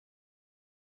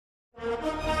Hello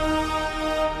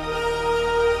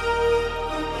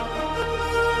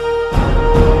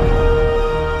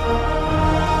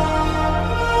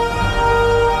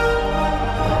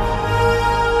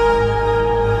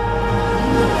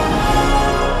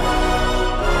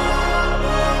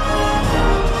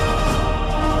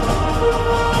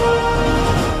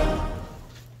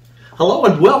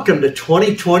and welcome to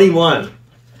 2021. In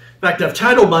fact, I've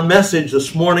titled my message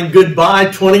this morning, Goodbye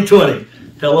 2020.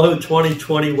 Hello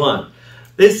 2021.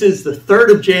 This is the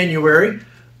 3rd of January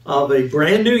of a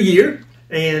brand new year,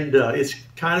 and it's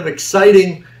kind of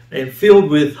exciting and filled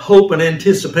with hope and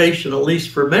anticipation, at least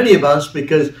for many of us,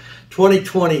 because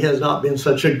 2020 has not been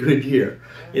such a good year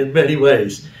in many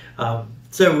ways. I'm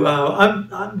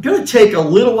going to take a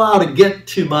little while to get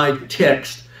to my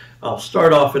text. I'll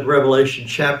start off in Revelation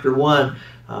chapter 1,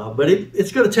 but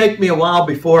it's going to take me a while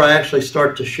before I actually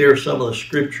start to share some of the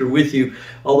scripture with you,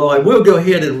 although I will go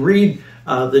ahead and read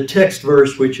the text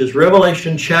verse, which is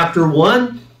Revelation chapter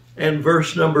 1 and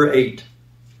verse number 8.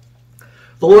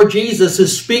 The Lord Jesus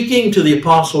is speaking to the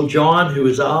Apostle John, who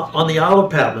is on the Isle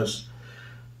of Patmos,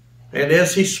 and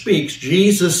as he speaks,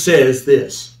 Jesus says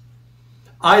this,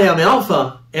 I am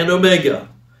Alpha and Omega,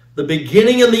 the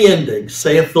beginning and the ending,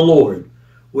 saith the Lord,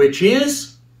 which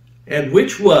is, and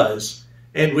which was,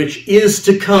 and which is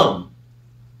to come,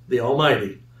 the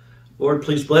Almighty. Lord,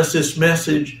 please bless this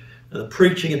message and the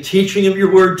preaching and teaching of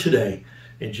your word today.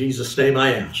 In Jesus' name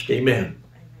I ask, amen.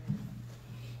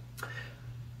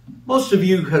 Most of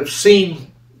you have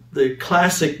seen the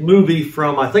classic movie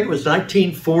from, I think it was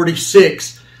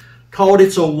 1946, called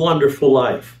It's a Wonderful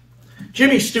Life.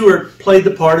 Jimmy Stewart played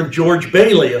the part of George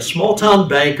Bailey, a small-town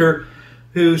banker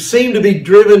who seemed to be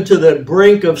driven to the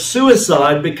brink of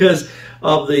suicide because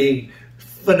of the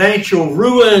financial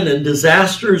ruin and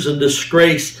disasters and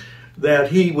disgrace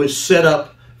that he was set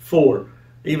up for.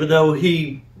 Even though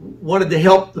he wanted to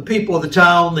help the people of the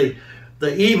town,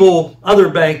 the evil other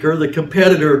banker, the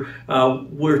competitor,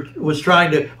 was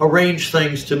trying to arrange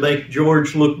things to make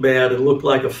George look bad and look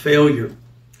like a failure.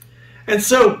 And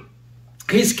so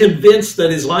he's convinced that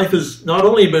his life has not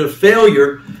only been a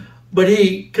failure, but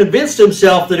he convinced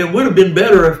himself that it would have been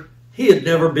better if he had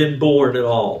never been born at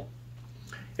all.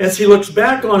 As he looks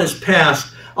back on his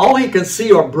past, all he can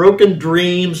see are broken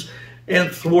dreams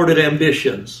and thwarted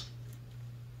ambitions.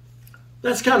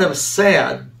 That's kind of a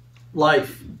sad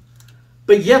life.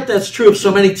 But yet that's true of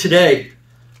so many today.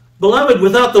 Beloved,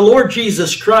 without the Lord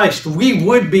Jesus Christ, we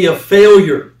would be a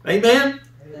failure. Amen?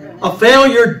 Amen. A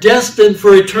failure destined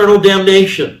for eternal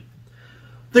damnation.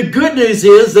 The good news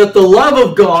is that the love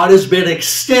of God has been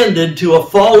extended to a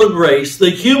fallen race,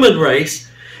 the human race,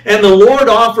 and the Lord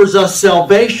offers us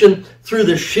salvation through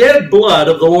the shed blood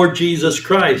of the Lord Jesus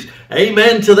Christ.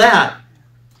 Amen to that.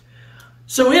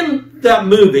 So in that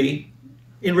movie,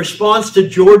 in response to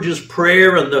George's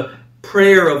prayer and the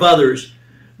prayer of others,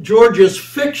 George's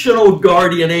fictional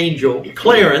guardian angel,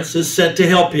 Clarence, is sent to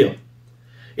help him.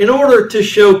 In order to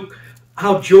show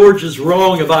how George is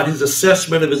wrong about his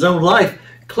assessment of his own life,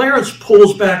 Clarence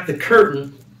pulls back the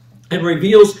curtain and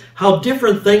reveals how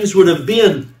different things would have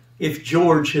been if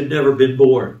George had never been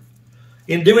born.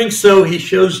 In doing so, he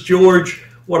shows George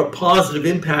what a positive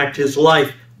impact his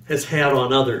life has had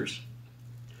on others.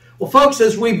 Well, folks,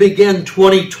 as we begin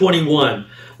 2021,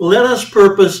 let us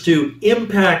purpose to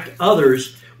impact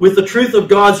others with the truth of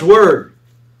God's Word.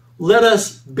 Let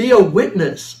us be a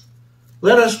witness.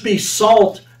 Let us be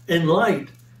salt and light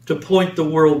to point the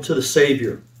world to the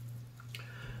Savior.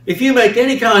 If you make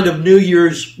any kind of New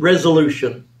Year's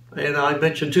resolution, and I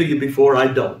mentioned to you before, I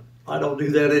don't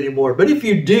do that anymore. But if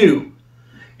you do,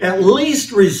 at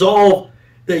least resolve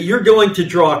that you're going to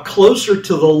draw closer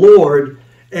to the Lord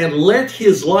and let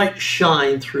His light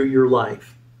shine through your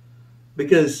life.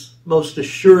 Because most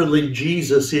assuredly,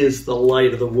 Jesus is the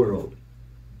light of the world.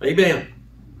 Amen.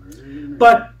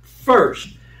 But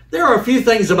first, there are a few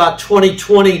things about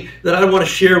 2020 that I want to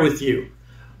share with you.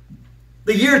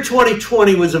 The year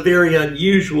 2020 was a very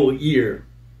unusual year.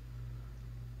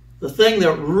 The thing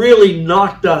that really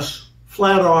knocked us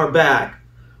flat on our back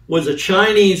was a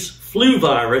Chinese flu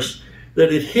virus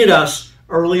that had hit us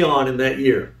early on in that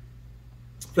year.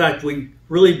 In fact, we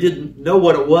really didn't know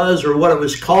what it was or what it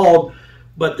was called,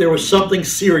 but there was something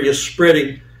serious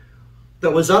spreading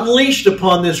that was unleashed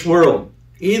upon this world,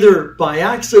 either by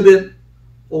accident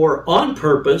or on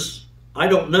purpose. I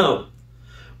don't know.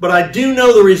 But I do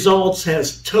know the results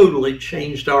has totally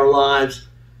changed our lives,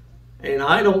 and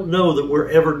I don't know that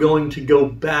we're ever going to go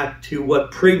back to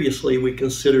what previously we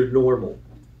considered normal.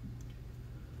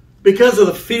 Because of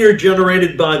the fear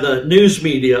generated by the news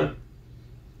media,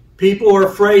 people are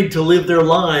afraid to live their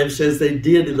lives as they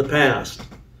did in the past.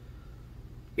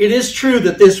 It is true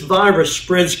that this virus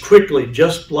spreads quickly,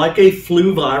 just like a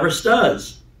flu virus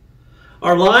does.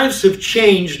 Our lives have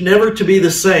changed never to be the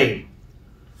same.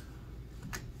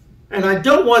 And I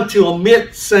don't want to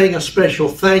omit saying a special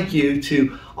thank you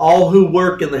to all who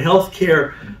work in the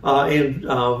healthcare and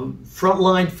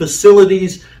frontline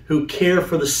facilities who care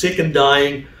for the sick and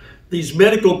dying, these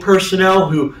medical personnel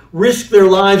who risk their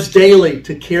lives daily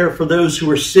to care for those who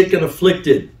are sick and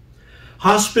afflicted.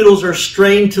 Hospitals are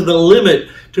strained to the limit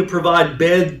to provide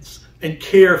beds and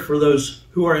care for those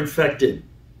who are infected.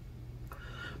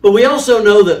 But we also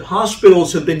know that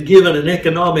hospitals have been given an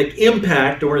economic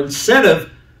impact or incentive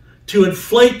to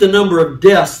inflate the number of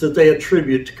deaths that they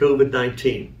attribute to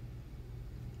COVID-19.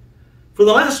 For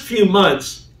the last few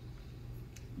months,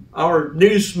 our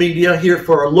news media here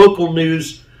for our local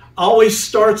news always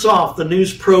starts off the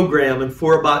news program and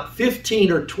for about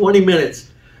 15 or 20 minutes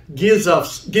gives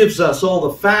us all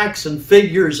the facts and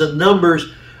figures and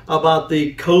numbers about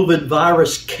the COVID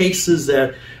virus cases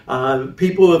that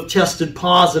people who have tested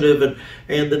positive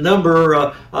and the number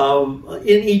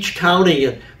in each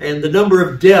county and the number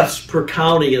of deaths per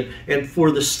county and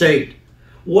for the state.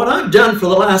 What I've done for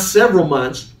the last several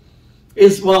months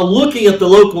is while looking at the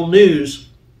local news,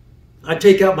 I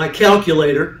take out my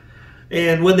calculator,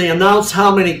 and when they announce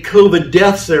how many COVID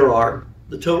deaths there are,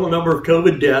 the total number of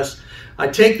COVID deaths, I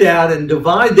take that and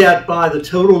divide that by the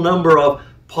total number of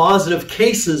positive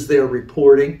cases they're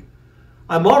reporting.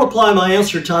 I multiply my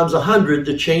answer times 100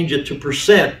 to change it to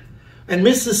percent. And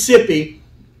Mississippi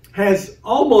has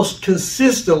almost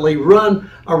consistently run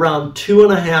around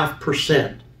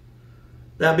 2.5%.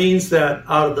 That means that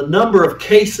out of the number of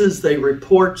cases they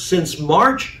report since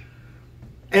March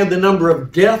and the number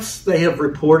of deaths they have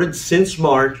reported since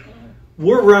March,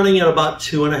 we're running at about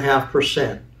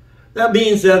 2.5%. That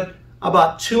means that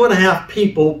about 2.5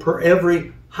 people per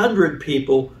every 100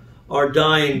 people are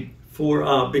dying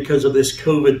because of this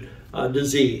COVID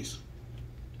disease.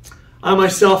 I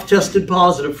myself tested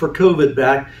positive for COVID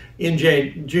back in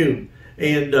June,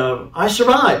 and I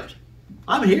survived.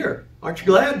 I'm here. Aren't you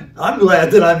glad? I'm glad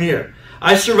that I'm here.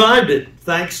 I survived it,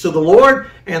 thanks to the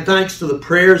Lord and thanks to the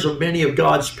prayers of many of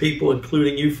God's people,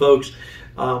 including you folks.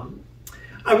 I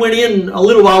went in a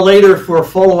little while later for a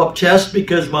follow-up test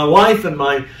because my wife and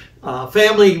my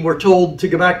family were told to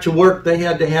go back to work. They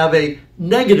had to have a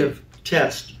negative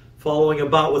test following a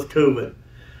bout with COVID.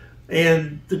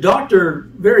 And the doctor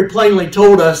very plainly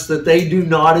told us that they do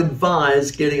not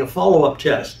advise getting a follow-up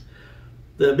test.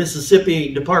 The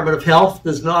Mississippi Department of Health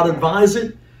does not advise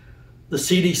it. The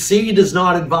CDC does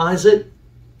not advise it.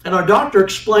 And our doctor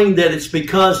explained that it's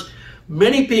because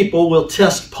many people will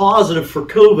test positive for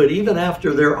COVID even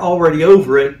after they're already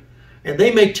over it, and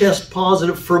they may test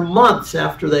positive for months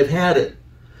after they've had it.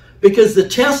 Because the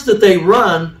tests that they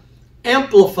run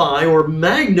amplify or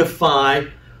magnify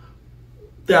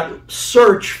that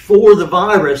search for the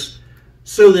virus,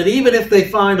 so that even if they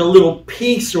find a little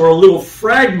piece or a little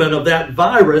fragment of that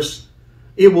virus,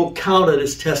 it will count it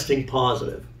as testing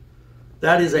positive.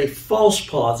 That is a false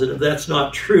positive. That's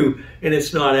not true, and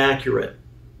it's not accurate.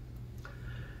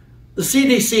 The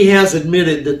CDC has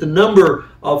admitted that the number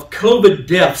of COVID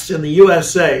deaths in the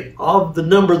USA, of the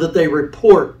number that they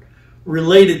report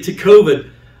related to COVID,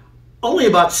 only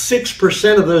about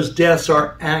 6% of those deaths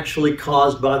are actually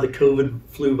caused by the COVID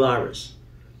flu virus.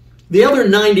 The other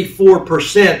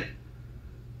 94%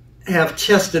 have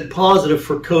tested positive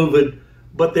for COVID,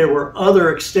 but there were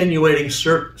other extenuating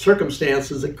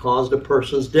circumstances that caused a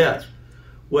person's death,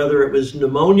 whether it was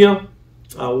pneumonia,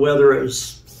 whether it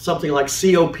was something like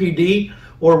COPD,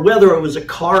 or whether it was a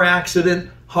car accident,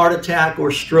 heart attack,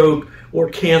 or stroke, or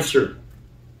cancer.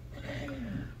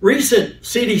 Recent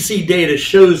CDC data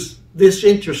shows this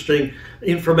interesting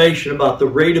information about the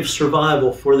rate of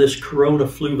survival for this corona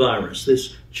flu virus,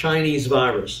 this Chinese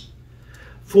virus.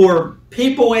 For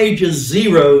people ages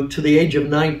 0 to the age of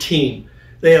 19,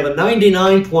 they have a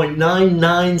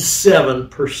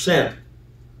 99.997%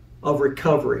 of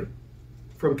recovery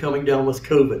from coming down with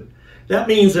COVID. That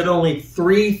means that only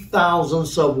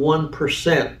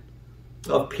 0.003%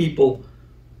 of people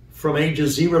from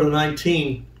ages 0 to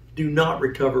 19 do not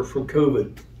recover from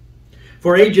COVID.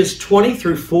 For ages 20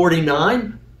 through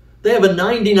 49, they have a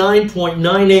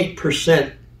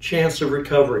 99.98% chance of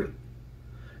recovery.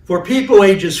 For people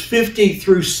ages 50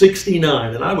 through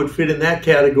 69, and I would fit in that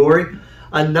category,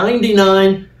 a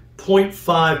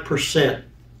 99.5%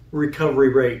 recovery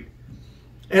rate.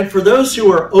 And for those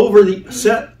who are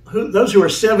those who are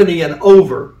 70 and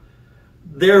over,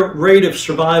 their rate of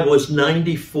survival is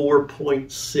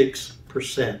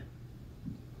 94.6%.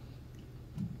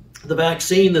 The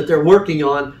vaccine that they're working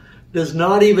on does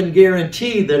not even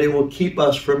guarantee that it will keep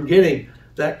us from getting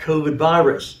that COVID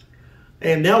virus.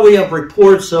 And now we have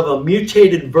reports of a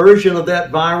mutated version of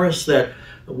that virus that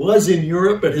was in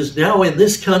Europe but is now in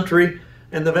this country,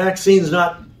 and the vaccine's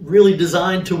not really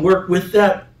designed to work with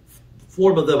that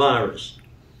form of the virus.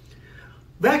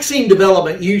 Vaccine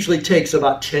development usually takes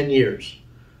about 10 years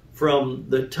from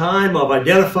the time of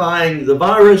identifying the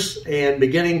virus and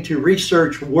beginning to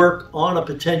research work on a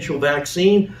potential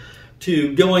vaccine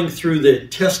to going through the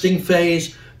testing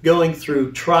phase, going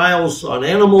through trials on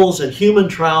animals and human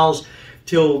trials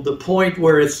till the point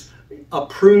where it's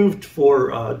approved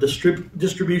for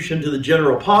distribution to the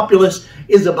general populace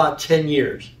is about 10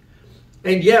 years.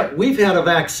 And yet we've had a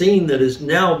vaccine that is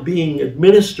now being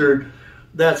administered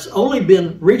that's only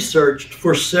been researched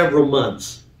for several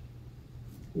months.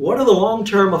 What are the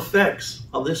long-term effects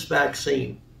of this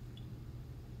vaccine?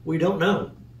 We don't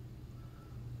know.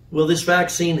 Will this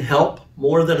vaccine help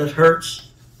more than it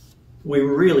hurts? We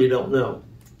really don't know.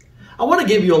 I want to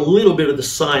give you a little bit of the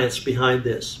science behind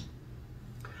this.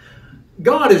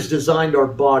 God has designed our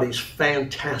bodies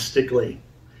fantastically.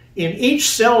 In each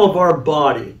cell of our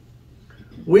body,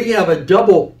 we have a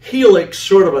double helix,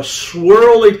 sort of a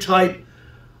swirly type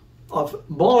of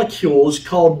molecules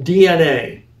called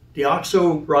DNA,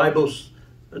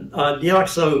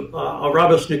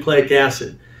 deoxyribonucleic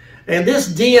acid. And this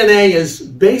DNA is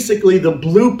basically the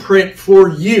blueprint for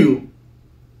you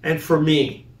and for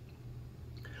me.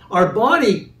 Our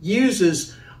body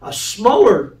uses a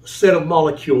smaller set of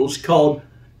molecules called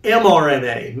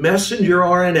mRNA, messenger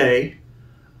RNA,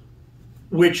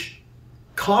 which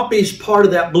copies part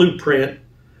of that blueprint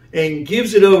and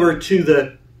gives it over to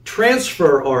the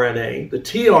transfer RNA, the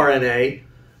tRNA,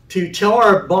 to tell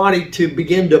our body to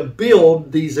begin to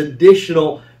build these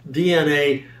additional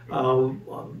DNA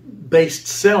based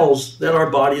cells that our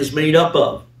body is made up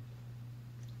of.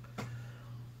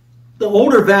 The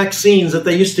older vaccines that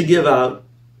they used to give out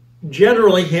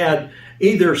generally had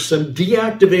either some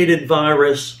deactivated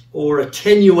virus or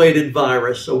attenuated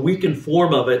virus, a weakened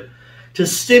form of it, to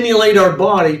stimulate our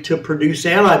body to produce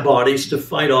antibodies to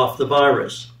fight off the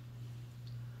virus.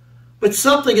 But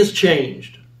something has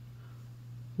changed.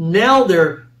 Now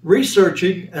they're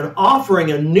researching and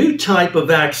offering a new type of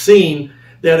vaccine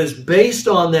that is based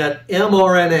on that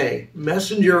mRNA,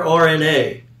 messenger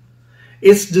RNA.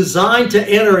 It's designed to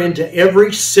enter into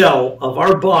every cell of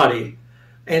our body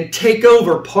and take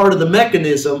over part of the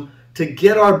mechanism to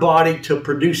get our body to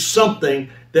produce something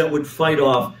that would fight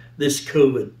off this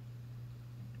COVID.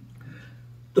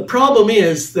 The problem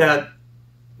is that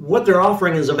what they're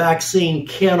offering as a vaccine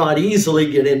cannot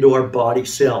easily get into our body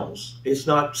cells. It's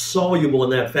not soluble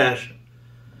in that fashion.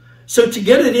 So to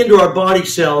get it into our body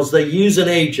cells, they use an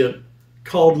agent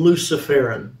called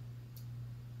luciferin.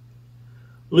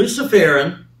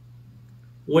 Luciferin,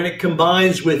 when it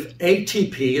combines with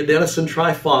ATP, adenosine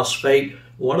triphosphate,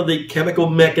 one of the chemical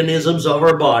mechanisms of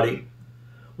our body,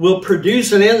 will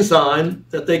produce an enzyme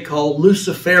that they call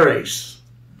luciferase,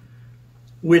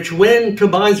 which when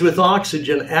combines with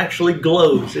oxygen actually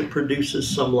glows. It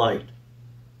produces some light.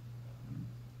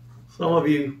 Some of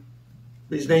you,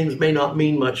 these names may not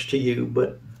mean much to you,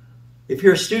 but if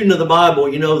you're a student of the Bible,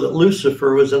 you know that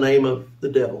Lucifer was the name of the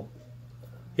devil.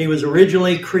 He was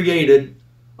originally created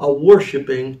a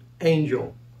worshiping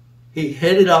angel. He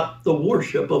headed up the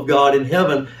worship of God in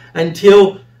heaven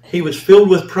until he was filled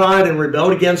with pride and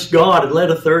rebelled against God and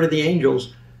led a third of the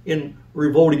angels in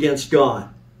revolt against God.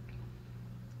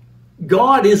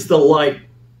 God is the light.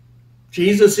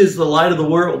 Jesus is the light of the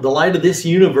world, the light of this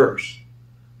universe.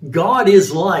 God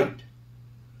is light.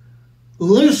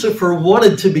 Lucifer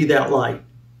wanted to be that light,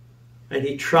 and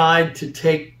he tried to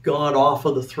take God off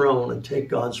of the throne and take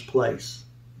God's place.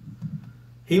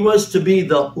 He was to be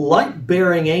the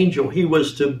light-bearing angel. He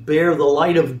was to bear the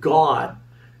light of God,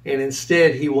 and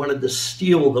instead he wanted to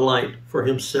steal the light for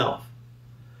himself.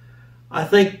 I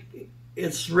think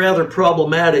it's rather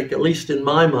problematic, at least in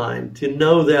my mind, to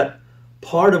know that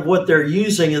part of what they're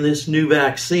using in this new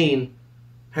vaccine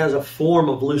has a form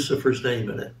of Lucifer's name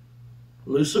in it.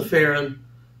 Luciferin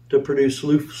to produce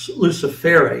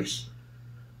luciferase.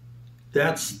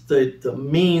 That's the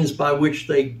means by which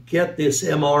they get this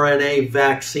mRNA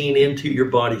vaccine into your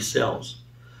body cells.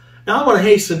 Now I want to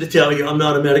hasten to tell you I'm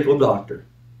not a medical doctor.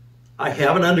 I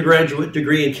have an undergraduate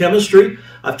degree in chemistry.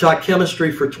 I've taught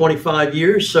chemistry for 25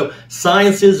 years, so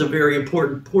science is a very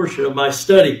important portion of my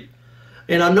study.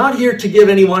 And I'm not here to give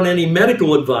anyone any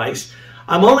medical advice.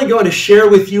 I'm only going to share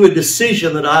with you a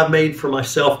decision that I've made for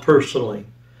myself personally.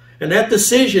 And that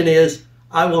decision is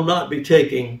I will not be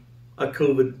taking a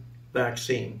COVID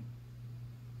vaccine.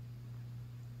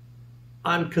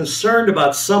 I'm concerned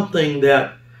about something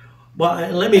that,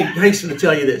 well, let me hasten to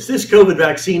tell you this. This COVID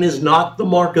vaccine is not the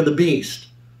mark of the beast.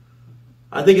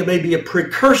 I think it may be a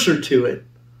precursor to it,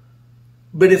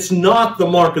 but it's not the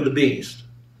mark of the beast.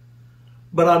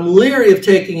 But I'm leery of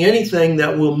taking anything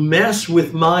that will mess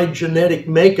with my genetic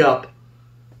makeup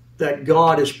that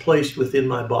God has placed within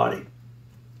my body.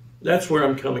 That's where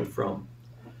I'm coming from.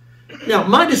 Now,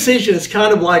 my decision is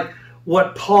kind of like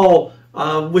what Paul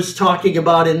was talking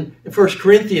about in 1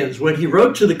 Corinthians when he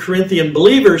wrote to the Corinthian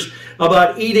believers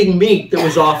about eating meat that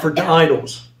was offered to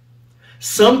idols.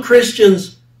 Some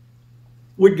Christians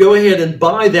would go ahead and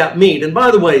buy that meat. And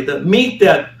by the way, the meat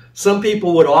that some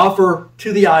people would offer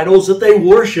to the idols that they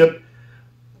worship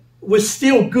was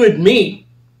still good meat,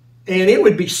 and it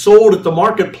would be sold at the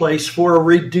marketplace for a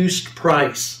reduced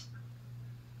price.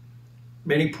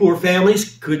 Many poor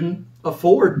families couldn't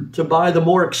afford to buy the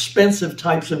more expensive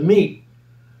types of meat,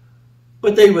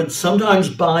 but they would sometimes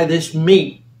buy this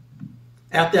meat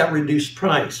at that reduced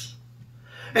price.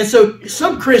 And so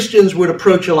some Christians would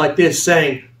approach it like this,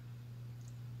 saying,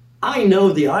 I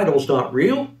know the idol's not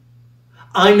real.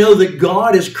 I know that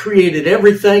God has created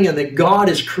everything and that God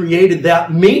has created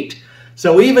that meat.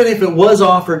 So even if it was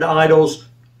offered to idols,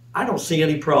 I don't see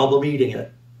any problem eating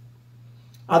it.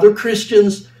 Other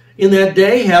Christians in that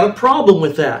day had a problem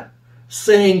with that,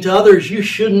 saying to others, you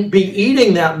shouldn't be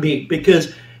eating that meat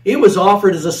because it was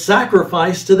offered as a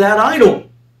sacrifice to that idol.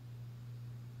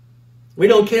 We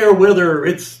don't care whether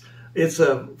it's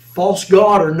a false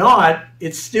god or not,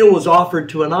 it still was offered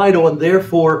to an idol, and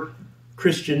therefore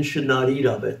Christians should not eat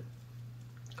of it.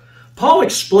 Paul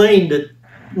explained that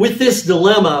with this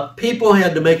dilemma, people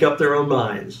had to make up their own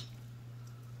minds.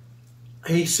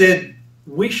 He said,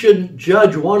 we shouldn't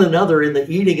judge one another in the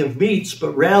eating of meats,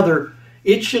 but rather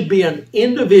it should be an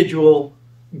individual,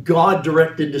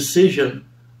 God-directed decision.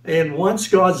 And once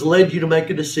God's led you to make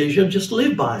a decision, just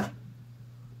live by it.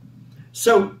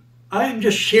 So I'm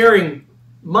just sharing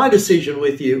my decision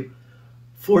with you.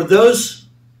 For those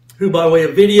who by way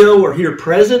of video or here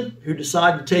present who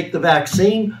decide to take the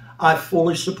vaccine, I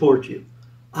fully support you.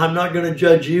 I'm not going to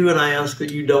judge you, and I ask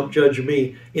that you don't judge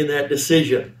me in that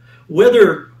decision.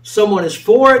 Whether someone is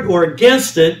for it or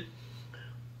against it,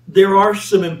 there are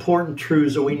some important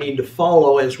truths that we need to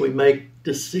follow as we make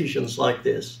decisions like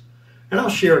this. And I'll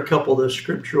share a couple of those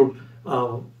scriptural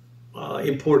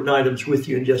important items with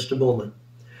you in just a moment.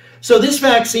 So this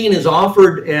vaccine is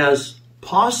offered as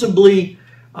possibly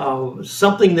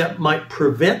something that might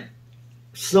prevent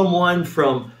someone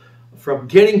from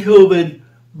getting COVID,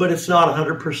 but it's not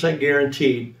 100%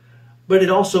 guaranteed. But it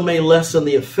also may lessen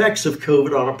the effects of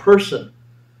COVID on a person.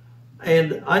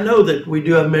 And I know that we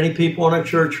do have many people in our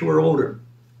church who are older,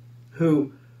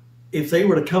 who, if they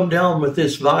were to come down with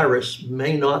this virus,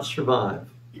 may not survive.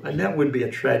 And that would be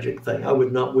a tragic thing. I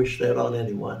would not wish that on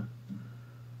anyone.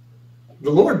 The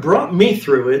Lord brought me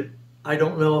through it. I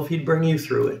don't know if He'd bring you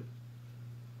through it.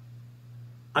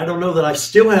 I don't know that I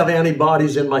still have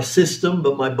antibodies in my system,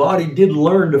 but my body did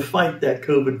learn to fight that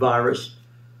COVID virus.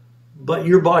 But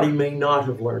your body may not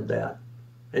have learned that.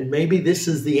 And maybe this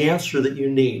is the answer that you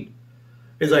need.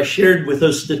 As I shared with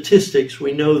those statistics,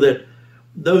 we know that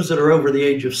those that are over the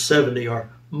age of 70 are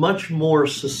much more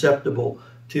susceptible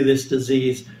to this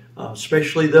disease,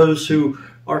 especially those who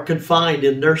are confined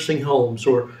in nursing homes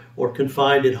or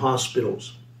confined in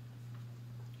hospitals.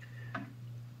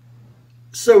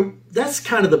 So that's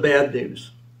kind of the bad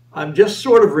news. I'm just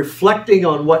sort of reflecting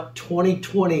on what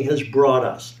 2020 has brought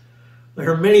us. There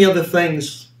are many other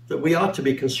things that we ought to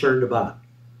be concerned about.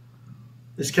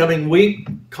 This coming week,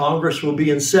 Congress will be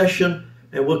in session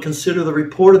and will consider the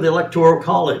report of the Electoral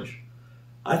College.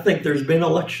 I think there's been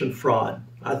election fraud.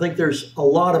 I think there's a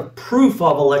lot of proof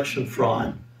of election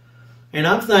fraud. And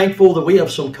I'm thankful that we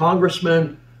have some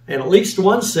congressmen and at least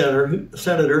one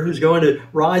senator who's going to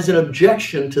rise in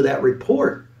objection to that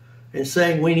report and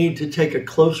saying we need to take a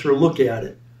closer look at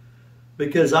it.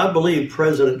 Because I believe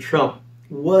President Trump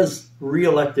was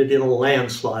reelected in a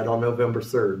landslide on November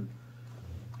 3rd.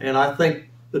 And I think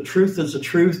the truth is the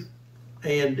truth,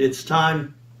 and it's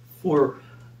time for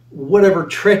whatever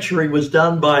treachery was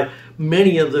done by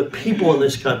many of the people in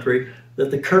this country,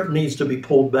 that the curtain needs to be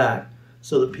pulled back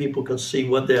so that people can see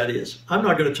what that is. I'm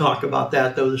not going to talk about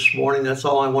that, though, this morning. That's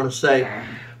all I want to say.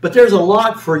 But there's a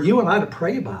lot for you and I to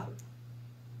pray about.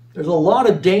 There's a lot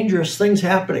of dangerous things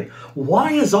happening.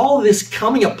 Why is all this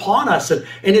coming upon us? And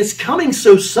it's coming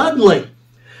so suddenly.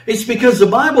 It's because the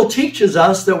Bible teaches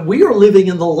us that we are living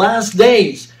in the last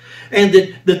days, and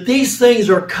that these things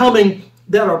are coming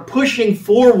that are pushing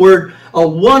forward a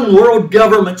one world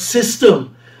government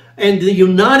system. And the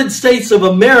United States of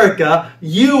America,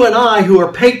 you and I who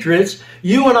are patriots,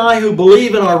 you and I who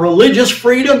believe in our religious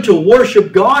freedom to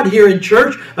worship God here in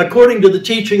church according to the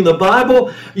teaching of the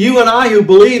Bible, you and I who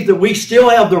believe that we still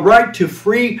have the right to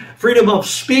freedom of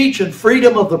speech and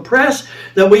freedom of the press,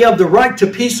 that we have the right to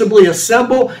peaceably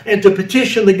assemble and to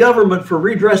petition the government for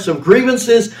redress of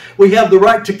grievances, we have the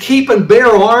right to keep and bear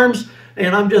arms,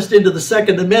 and I'm just into the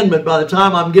Second Amendment by the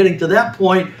time I'm getting to that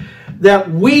point,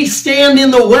 that we stand in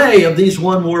the way of these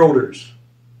one-worlders.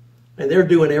 And they're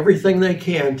doing everything they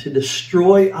can to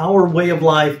destroy our way of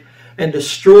life and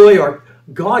destroy our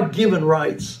God-given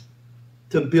rights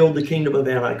to build the kingdom of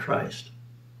Antichrist.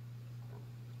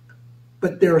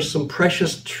 But there are some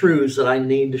precious truths that I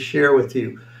need to share with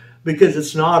you because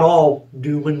it's not all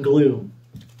doom and gloom.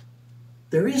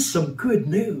 There is some good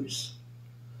news.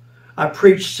 I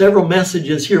preached several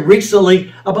messages here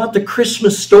recently about the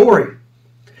Christmas story.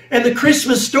 And the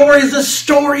Christmas story is a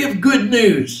story of good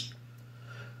news.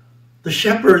 The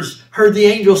shepherds heard the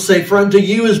angel say, "For unto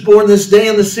you is born this day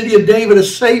in the city of David a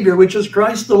Savior, which is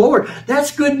Christ the Lord."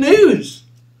 That's good news.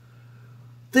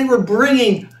 They were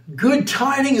bringing good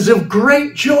tidings of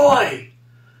great joy.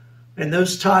 And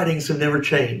those tidings have never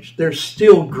changed. There's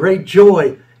still great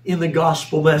joy in the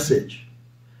gospel message.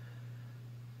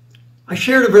 I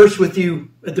shared a verse with you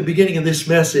at the beginning of this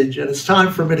message, and it's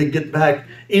time for me to get back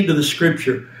into the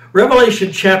scripture.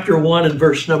 Revelation chapter 1 and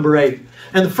verse number 8.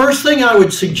 And the first thing I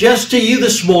would suggest to you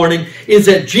this morning is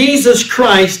that Jesus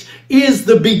Christ is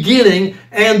the beginning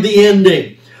and the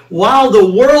ending. While the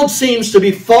world seems to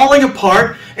be falling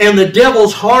apart and the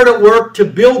devil's hard at work to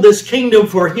build this kingdom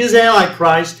for his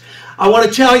Antichrist, I want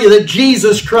to tell you that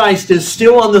Jesus Christ is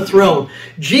still on the throne.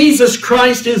 Jesus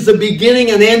Christ is the beginning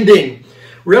and ending.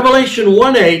 Revelation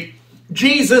 1:8,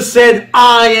 Jesus said,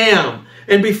 "I am."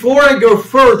 And before I go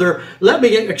further, let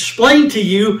me explain to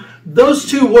you those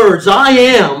two words. I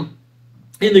am,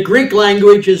 in the Greek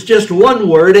language, is just one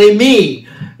word. Eimi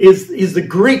is the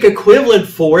Greek equivalent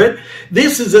for it.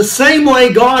 This is the same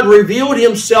way God revealed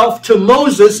himself to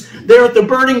Moses there at the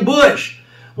burning bush.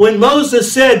 When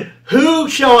Moses said, "Who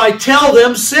shall I tell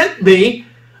them sent me?"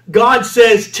 God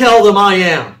says, "Tell them I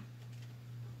am."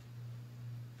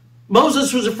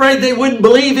 Moses was afraid they wouldn't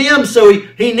believe him, so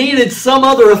he needed some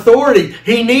other authority.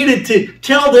 He needed to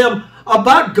tell them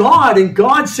about God, and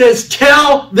God says,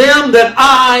 "Tell them that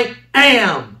I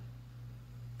am."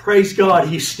 Praise God,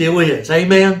 he still is.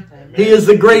 Amen? Amen. He is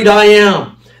the great I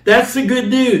am. That's the good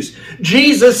news.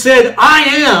 Jesus said, "I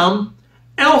am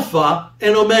Alpha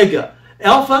and Omega."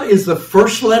 Alpha is the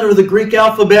first letter of the Greek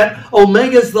alphabet.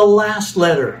 Omega is the last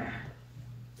letter.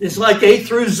 It's like A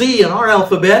through Z in our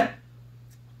alphabet.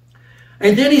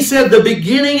 And then he said the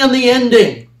beginning and the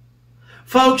ending.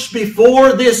 Folks,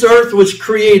 before this earth was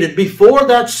created, before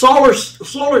that solar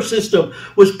system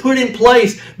was put in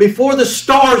place, before the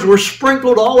stars were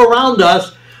sprinkled all around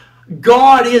us,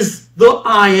 God is the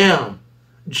I am.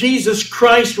 Jesus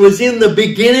Christ was in the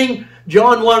beginning.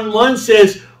 John 1:1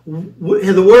 says,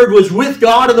 the Word was with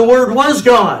God and the Word was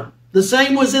God. The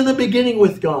same was in the beginning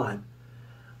with God.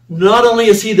 Not only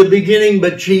is he the beginning,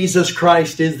 but Jesus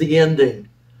Christ is the ending.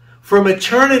 From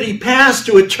eternity past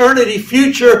to eternity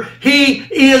future, he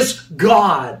is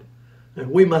God. And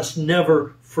we must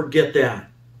never forget that.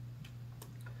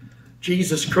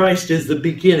 Jesus Christ is the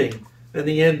beginning and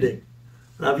the ending.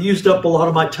 And I've used up a lot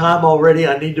of my time already.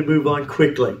 I need to move on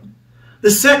quickly.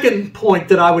 The second point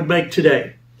that I would make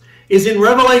today is in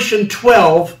Revelation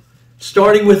 12,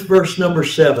 starting with verse number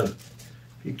 7.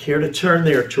 If you care to turn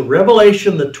there to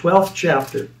Revelation, the 12th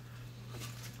chapter,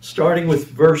 starting with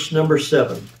verse number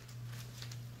 7.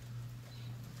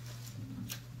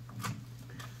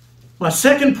 My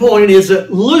second point is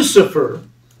that Lucifer,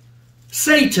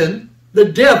 Satan, the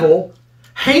devil,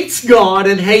 hates God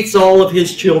and hates all of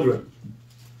his children.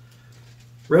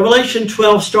 Revelation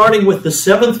 12, starting with the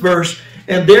 7th verse,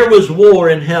 "And there was war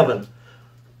in heaven."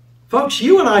 Folks,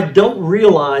 you and I don't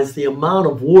realize the amount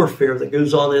of warfare that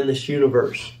goes on in this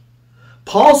universe.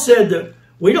 Paul said that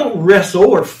we don't wrestle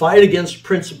or fight against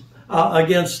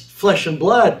flesh and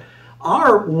blood.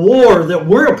 Our war that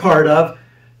we're a part of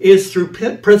is through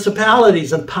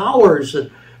principalities and powers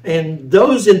and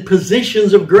those in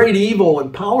positions of great evil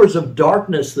and powers of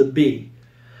darkness that be.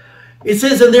 It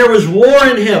says, "And there was war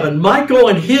in heaven. Michael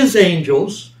and his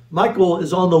angels," Michael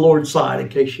is on the Lord's side, in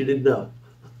case you didn't know.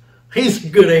 He's a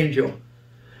good angel.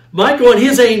 "Michael and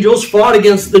his angels fought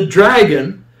against the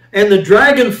dragon, and the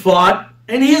dragon fought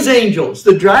and his angels."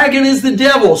 The dragon is the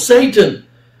devil, Satan.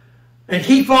 And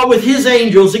he fought with his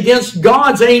angels against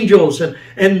God's angels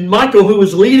and Michael, who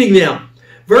was leading them.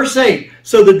 Verse 8,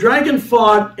 "So the dragon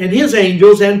fought and his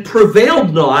angels and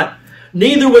prevailed not,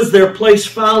 neither was their place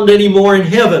found any more in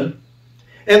heaven.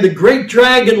 And the great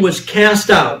dragon was cast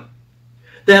out,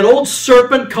 that old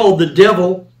serpent called the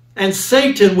devil and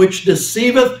Satan, which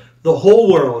deceiveth the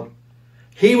whole world.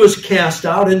 He was cast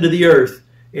out into the earth,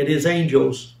 and his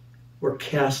angels were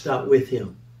cast out with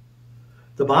him.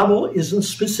 The Bible isn't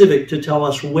specific to tell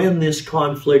us when this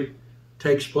conflict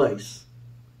takes place.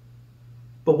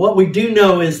 But what we do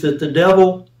know is that the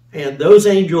devil and those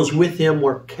angels with him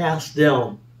were cast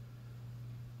down.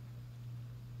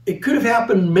 It could have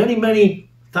happened many, many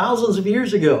thousands of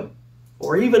years ago,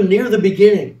 or even near the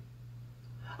beginning.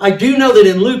 I do know that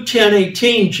in Luke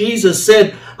 10:18, Jesus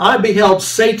said, I beheld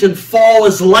Satan fall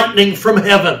as lightning from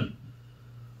heaven.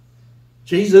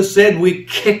 Jesus said we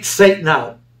kicked Satan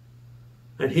out,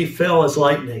 and he fell as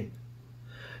lightning.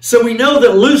 So we know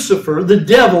that Lucifer, the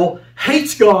devil,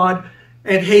 hates God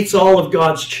and hates all of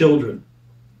God's children.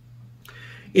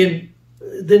 In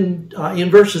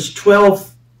verses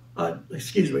 12,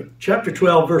 chapter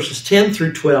 12, verses 10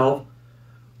 through 12,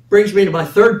 brings me to my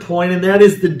third point, and that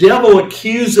is the devil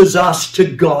accuses us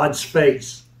to God's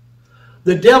face.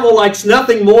 The devil likes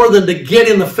nothing more than to get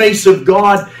in the face of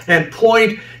God and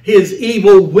point his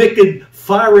evil, wicked,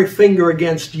 fiery finger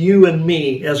against you and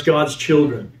me as God's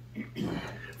children.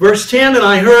 Verse 10, and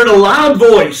I heard a loud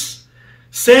voice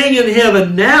saying in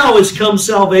heaven, now is come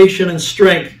salvation and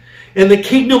strength, and the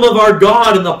kingdom of our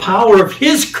God and the power of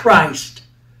his Christ.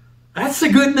 That's the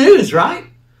good news, right?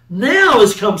 Now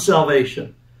is come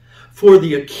salvation. For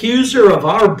the accuser of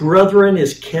our brethren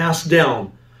is cast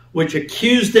down, which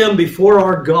accused them before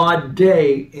our God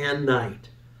day and night.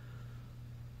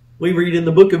 We read in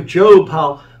the book of Job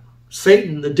how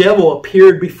Satan, the devil,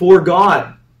 appeared before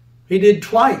God. He did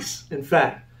twice, in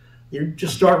fact. You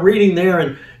just start reading there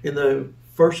in the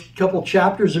first couple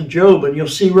chapters of Job, and you'll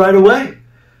see right away.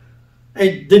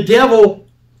 And the devil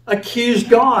accused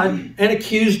God and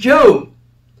accused Job.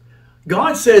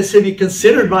 God says, have you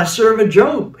considered my servant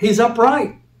Job? He's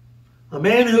upright, a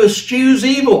man who eschews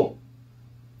evil.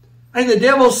 And the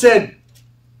devil said,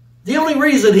 the only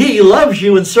reason he loves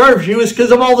you and serves you is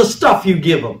because of all the stuff you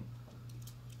give him.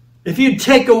 If you'd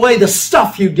take away the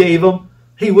stuff you gave him,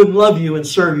 he wouldn't love you and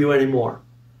serve you anymore.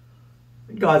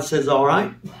 And God says, all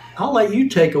right, I'll let you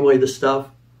take away the stuff.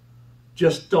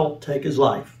 Just don't take his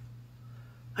life.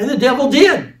 And the devil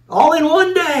did, all in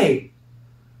one day.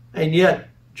 And yet,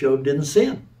 Job didn't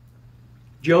sin.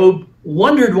 Job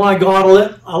wondered why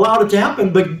God allowed it to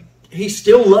happen, but he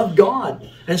still loved God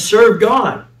and served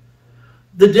God.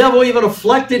 The devil even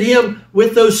afflicted him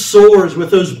with those sores,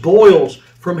 with those boils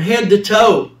from head to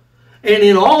toe. And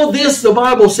in all this, the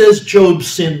Bible says Job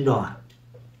sinned not.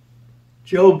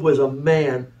 Job was a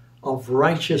man of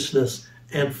righteousness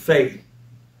and faith.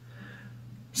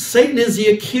 Satan is the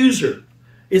accuser.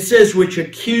 It says, which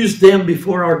accused them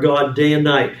before our God day and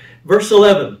night. Verse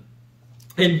 11,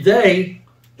 and they,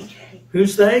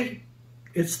 who's they?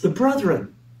 It's the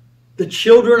brethren, the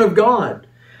children of God.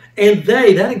 And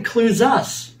they, that includes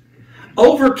us,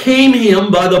 overcame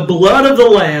him by the blood of the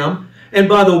Lamb and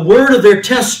by the word of their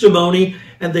testimony,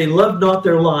 and they loved not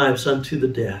their lives unto the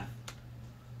death.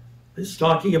 It's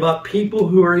talking about people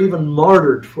who are even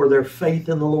martyred for their faith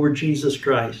in the Lord Jesus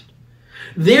Christ.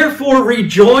 Therefore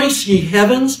rejoice, ye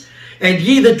heavens, and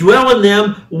ye that dwell in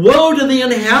them. Woe to the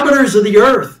inhabitants of the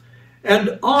earth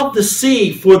and of the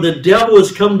sea, for the devil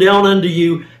is come down unto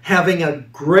you, having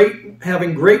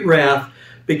great wrath,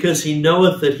 because he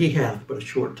knoweth that he hath but a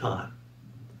short time.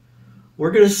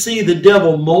 We're going to see the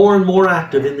devil more and more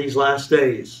active in these last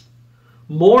days.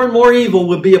 More and more evil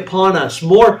will be upon us,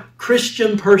 more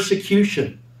Christian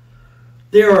persecution.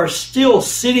 There are still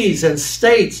cities and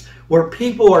states where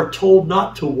people are told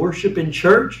not to worship in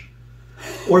church,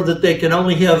 or that they can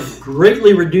only have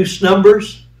greatly reduced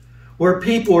numbers, where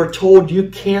people are told you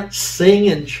can't sing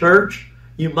in church,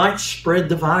 you might spread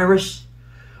the virus,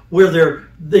 where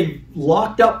they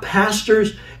locked up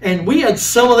pastors. And we had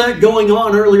some of that going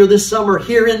on earlier this summer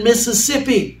here in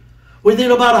Mississippi,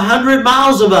 within about 100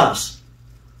 miles of us,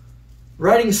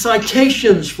 writing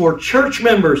citations for church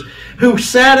members who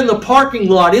sat in the parking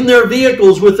lot in their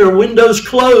vehicles with their windows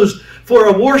closed for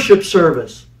a worship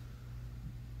service.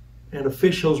 And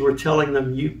officials were telling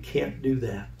them, you can't do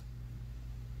that.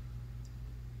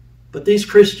 But these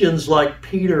Christians like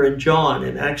Peter and John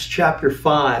in Acts chapter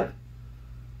 5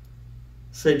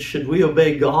 said, should we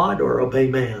obey God or obey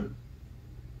man?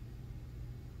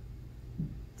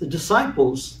 The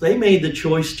disciples, they made the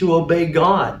choice to obey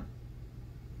God.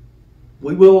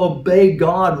 We will obey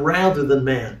God rather than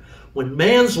man. When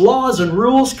man's laws and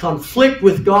rules conflict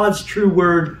with God's true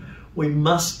word, we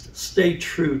must stay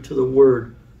true to the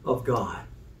word of God.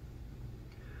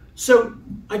 So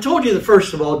I told you that,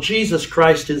 first of all, Jesus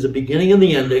Christ is the beginning and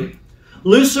the ending.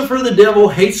 Lucifer, the devil,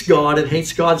 hates God and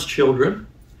hates God's children.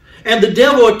 And the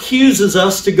devil accuses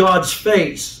us to God's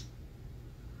face.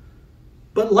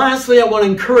 But lastly, I want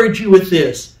to encourage you with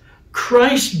this.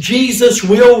 Christ Jesus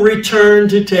will return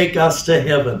to take us to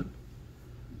heaven.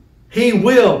 He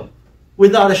will,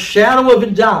 without a shadow of a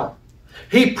doubt.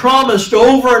 He promised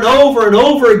over and over and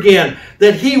over again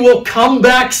that He will come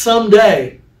back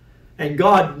someday. And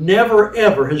God never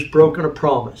ever has broken a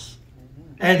promise.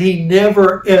 And He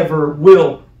never ever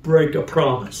will break a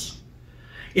promise.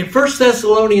 In 1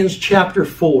 Thessalonians chapter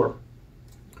 4,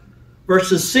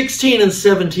 verses 16 and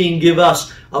 17 give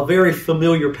us a very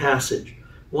familiar passage.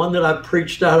 One that I've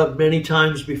preached out of many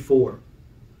times before.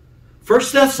 1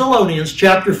 Thessalonians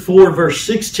chapter 4, verse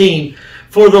 16.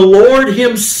 For the Lord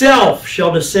Himself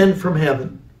shall descend from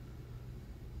heaven.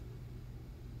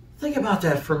 Think about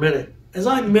that for a minute. As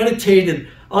I meditated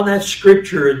on that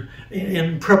scripture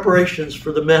in preparations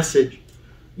for the message,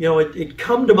 it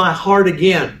come to my heart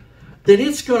again that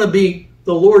it's going to be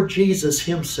the Lord Jesus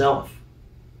Himself.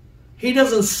 He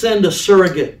doesn't send a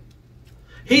surrogate.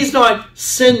 He's not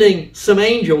sending some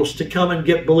angels to come and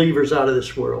get believers out of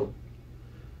this world.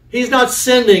 He's not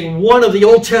sending one of the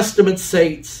Old Testament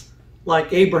saints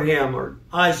like Abraham or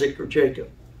Isaac or Jacob.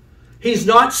 He's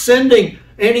not sending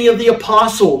any of the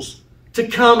apostles to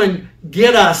come and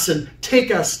get us and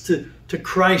take us to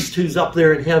Christ who's up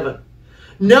there in heaven.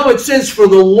 No, it says, for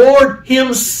the Lord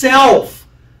Himself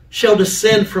shall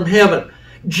descend from heaven.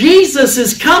 Jesus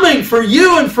is coming for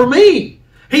you and for me.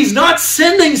 He's not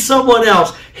sending someone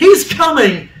else. He's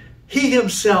coming, He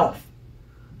Himself.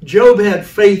 Job had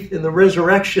faith in the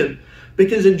resurrection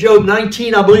because in Job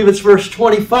 19, I believe it's verse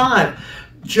 25,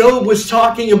 Job was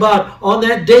talking about on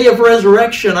that day of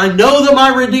resurrection, I know that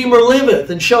my Redeemer liveth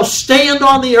and shall stand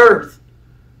on the earth.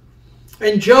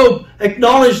 And Job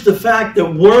acknowledged the fact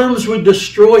that worms would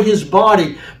destroy his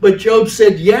body. But Job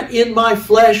said, yet in my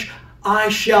flesh I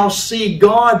shall see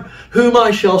God, whom I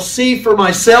shall see for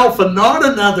myself and not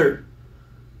another.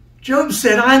 Job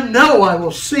said, I know I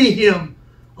will see Him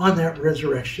on that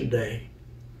resurrection day.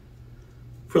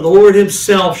 For the Lord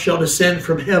Himself shall descend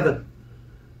from heaven.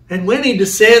 And when He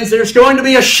descends, there's going to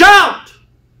be a shout.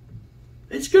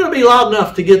 It's going to be loud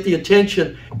enough to get the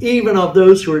attention even of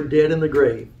those who are dead in the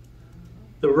grave.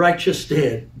 The righteous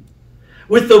dead.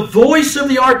 With the voice of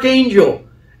the archangel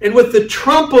and with the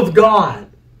trump of God.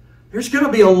 There's going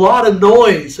to be a lot of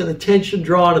noise and attention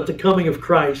drawn at the coming of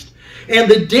Christ.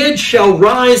 And the dead shall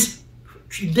rise,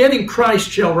 dead in Christ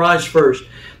shall rise first.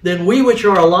 Then we which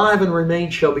are alive and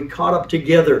remain shall be caught up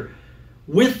together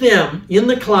with them in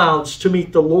the clouds to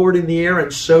meet the Lord in the air,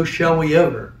 and so shall we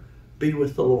ever be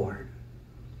with the Lord.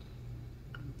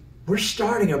 We're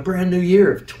starting a brand new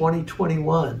year of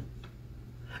 2021.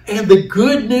 And the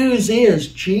good news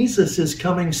is Jesus is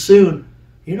coming soon.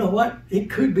 You know what? It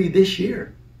could be this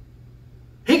year.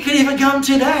 He could even come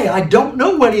today. I don't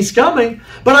know when He's coming,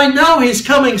 but I know He's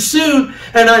coming soon.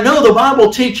 And I know the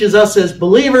Bible teaches us as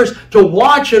believers to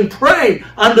watch and pray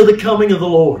unto the coming of the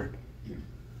Lord.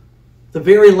 The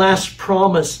very last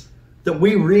promise that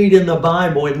we read in the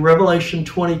Bible in Revelation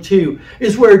 22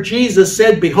 is where Jesus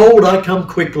said, behold, I come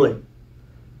quickly.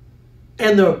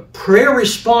 And the prayer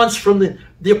response from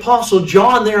the Apostle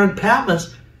John there in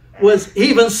Patmos was,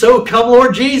 even so, come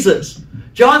Lord Jesus.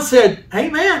 John said,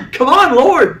 amen, come on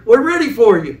Lord, we're ready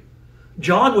for you.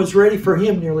 John was ready for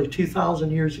Him nearly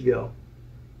 2,000 years ago.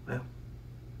 Well,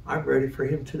 I'm ready for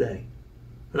Him today.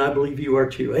 And I believe you are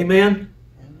too. Amen?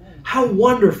 Amen. How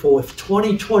wonderful if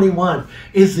 2021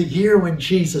 is the year when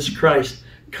Jesus Christ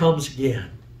comes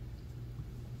again.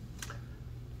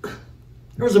 There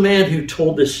was a man who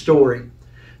told this story.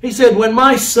 He said, when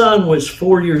my son was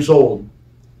 4 years old,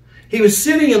 he was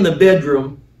sitting in the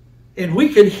bedroom and we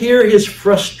could hear his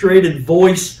frustrated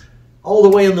voice all the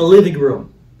way in the living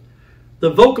room.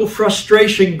 The vocal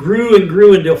frustration grew and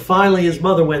grew until finally his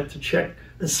mother went to check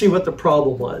and see what the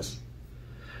problem was.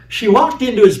 She walked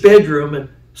into his bedroom and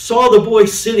saw the boy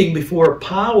sitting before a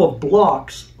pile of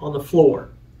blocks on the floor.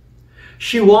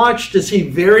 She watched as he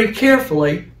very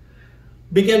carefully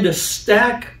began to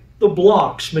stack the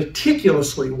blocks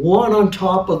meticulously, one on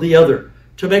top of the other,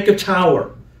 to make a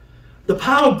tower. The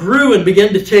pile grew and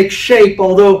began to take shape,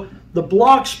 although the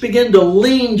blocks began to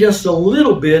lean just a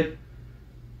little bit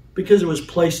because it was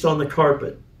placed on the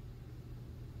carpet.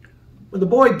 When the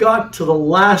boy got to the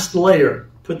last layer,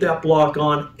 put that block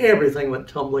on, everything went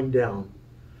tumbling down.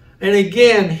 And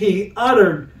again, he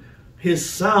uttered his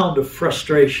sound of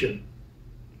frustration.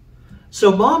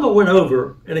 So Mama went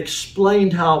over and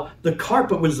explained how the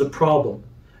carpet was the problem.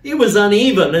 It was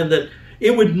uneven and that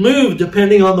it would move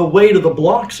depending on the weight of the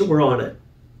blocks that were on it.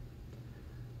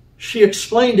 She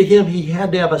explained to him he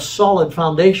had to have a solid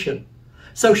foundation.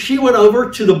 So she went over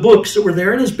to the books that were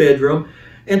there in his bedroom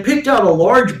and picked out a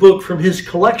large book from his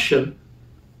collection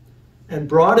and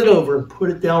brought it over and put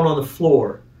it down on the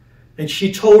floor. And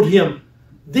she told him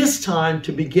this time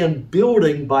to begin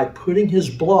building by putting his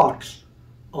blocks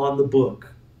on the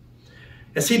book.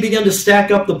 As he began to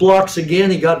stack up the blocks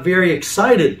again, he got very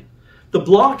excited. The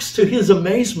blocks, to his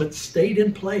amazement, stayed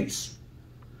in place.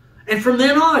 And from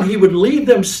then on, he would leave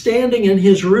them standing in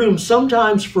his room,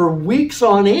 sometimes for weeks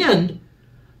on end,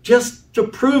 just to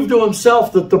prove to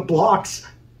himself that the blocks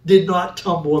did not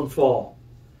tumble and fall.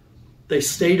 They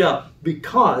stayed up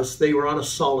because they were on a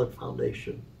solid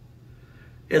foundation.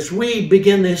 As we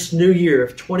begin this new year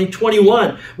of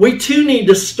 2021, we too need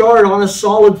to start on a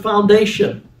solid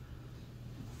foundation.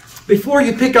 Before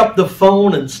you pick up the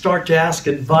phone and start to ask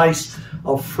advice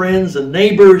of friends and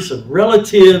neighbors and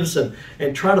relatives and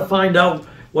try to find out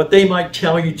what they might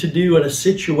tell you to do in a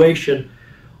situation,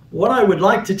 what I would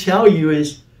like to tell you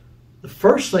is the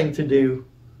first thing to do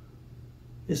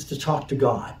is to talk to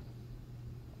God.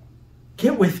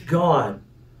 Get with God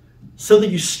so that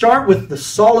you start with the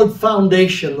solid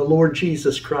foundation, the Lord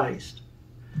Jesus Christ.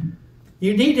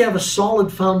 You need to have a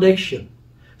solid foundation.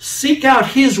 Seek out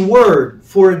His Word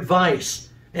for advice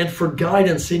and for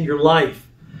guidance in your life.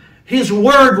 His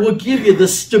Word will give you the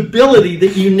stability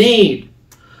that you need.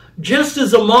 Just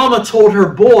as a mama told her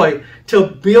boy to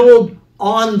build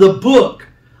on the book,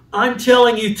 I'm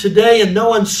telling you today in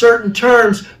no uncertain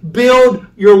terms, build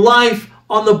your life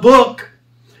on the book.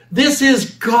 This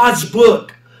is God's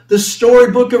book, the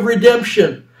storybook of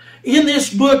redemption. In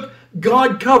this book,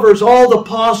 God covers all the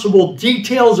possible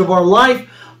details of our life,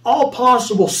 all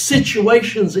possible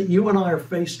situations that you and I are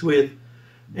faced with.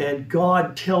 And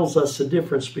God tells us the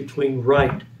difference between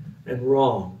right and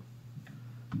wrong.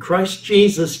 Christ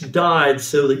Jesus died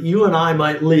so that you and I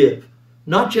might live,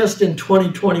 not just in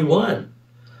 2021,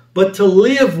 but to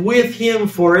live with Him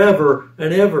forever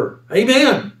and ever.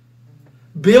 Amen.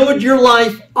 Build your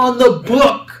life on the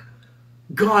book,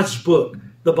 God's book,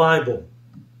 the Bible.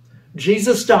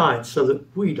 Jesus died so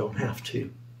that we don't have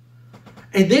to.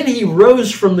 And then He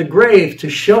rose from the grave to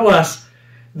show us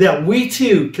that we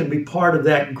too can be part of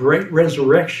that great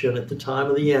resurrection at the time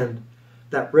of the end.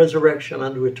 That resurrection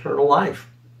unto eternal life.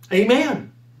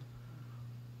 Amen.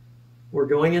 We're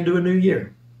going into a new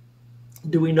year.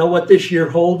 Do we know what this year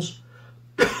holds?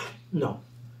 No.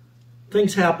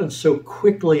 Things happen so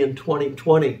quickly in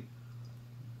 2020.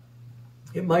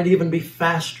 It might even be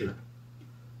faster.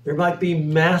 There might be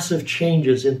massive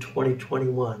changes in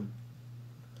 2021.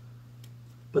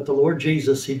 But the Lord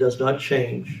Jesus, He does not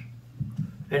change.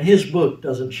 And His book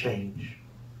doesn't change.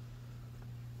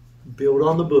 Build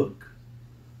on the book.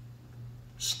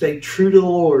 Stay true to the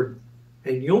Lord,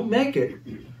 and you'll make it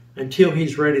until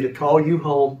He's ready to call you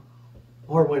home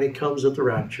or when He comes at the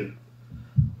rapture.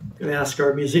 I'm going to ask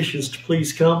our musicians to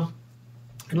please come.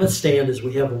 And let's stand as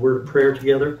we have a word of prayer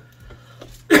together.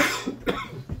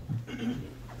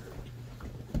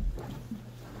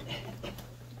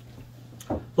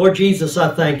 Lord Jesus,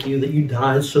 I thank You that You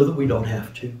died so that we don't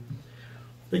have to.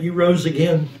 That You rose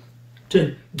again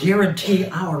to guarantee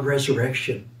our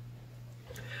resurrection.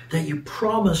 That You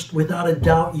promised without a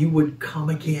doubt You would come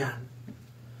again.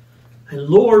 And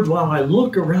Lord, while I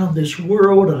look around this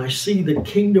world and I see the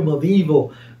kingdom of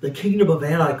evil, the kingdom of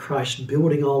Antichrist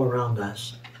building all around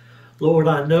us, Lord,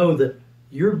 I know that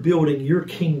You're building Your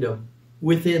kingdom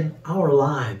within our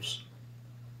lives.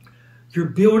 You're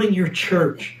building Your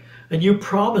church, and You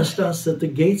promised us that the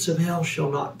gates of hell shall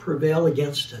not prevail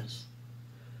against us.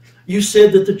 You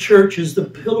said that the church is the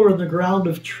pillar and the ground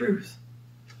of truth.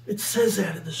 It says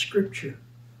that in the Scripture.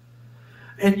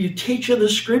 And You teach in the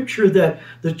Scripture that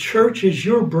the church is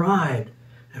Your bride.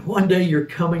 And one day You're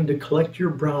coming to collect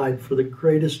Your bride for the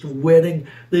greatest wedding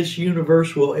this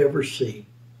universe will ever see.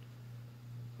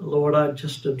 Lord, I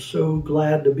just am so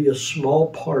glad to be a small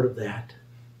part of that.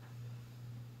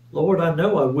 Lord, I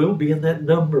know I will be in that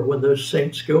number when those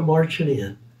saints go marching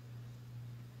in.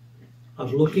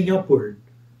 I'm looking upward,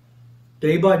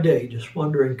 day by day, just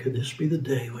wondering, could this be the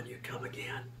day when You come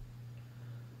again?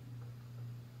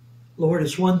 Lord,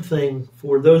 it's one thing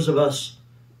for those of us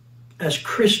as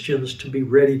Christians to be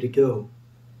ready to go.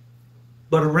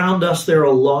 But around us there are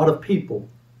a lot of people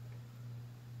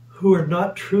who are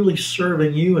not truly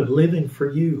serving You and living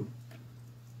for You.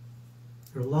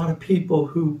 There are a lot of people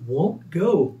who won't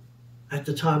go at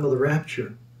the time of the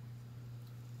rapture.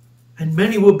 And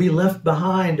many will be left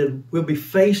behind and will be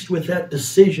faced with that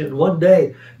decision one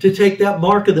day to take that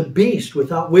mark of the beast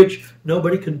without which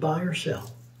nobody can buy or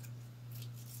sell.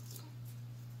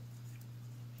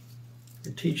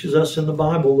 It teaches us in the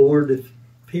Bible, Lord, if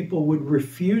people would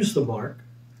refuse the mark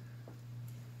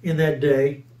in that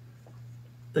day,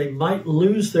 they might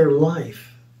lose their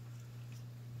life.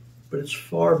 But it's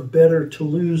far better to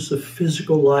lose the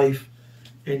physical life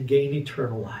and gain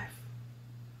eternal life.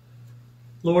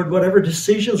 Lord, whatever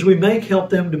decisions we make, help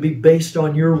them to be based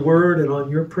on your word and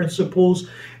on your principles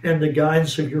and the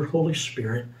guidance of your Holy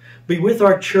Spirit. Be with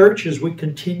our church as we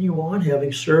continue on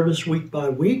having service week by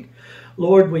week.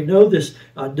 Lord, we know this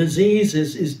disease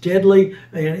is deadly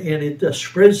and it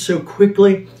spreads so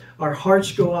quickly. Our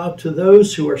hearts go out to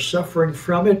those who are suffering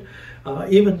from it.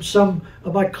 Even some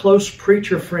of my close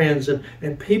preacher friends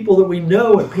and people that we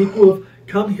know and people who have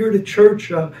come here to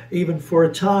church even for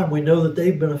a time. We know that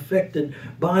they've been affected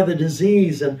by the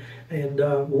disease and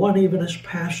one even has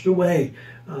passed away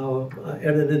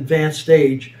at an advanced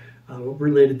age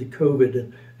related to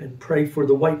COVID. And pray for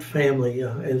the White family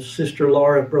as Sister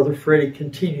Laura and Brother Freddie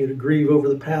continue to grieve over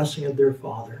the passing of their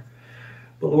father.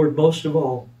 But Lord, most of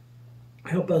all,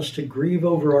 help us to grieve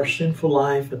over our sinful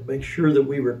life and make sure that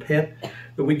we repent,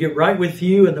 that we get right with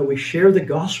you, and that we share the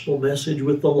gospel message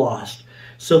with the lost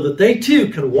so that they too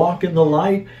can walk in the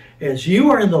light as you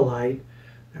are in the light.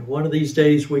 And one of these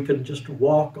days we can just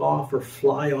walk off or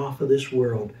fly off of this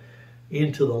world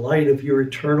into the light of your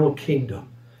eternal kingdom.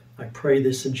 I pray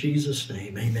this in Jesus'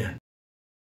 name. Amen.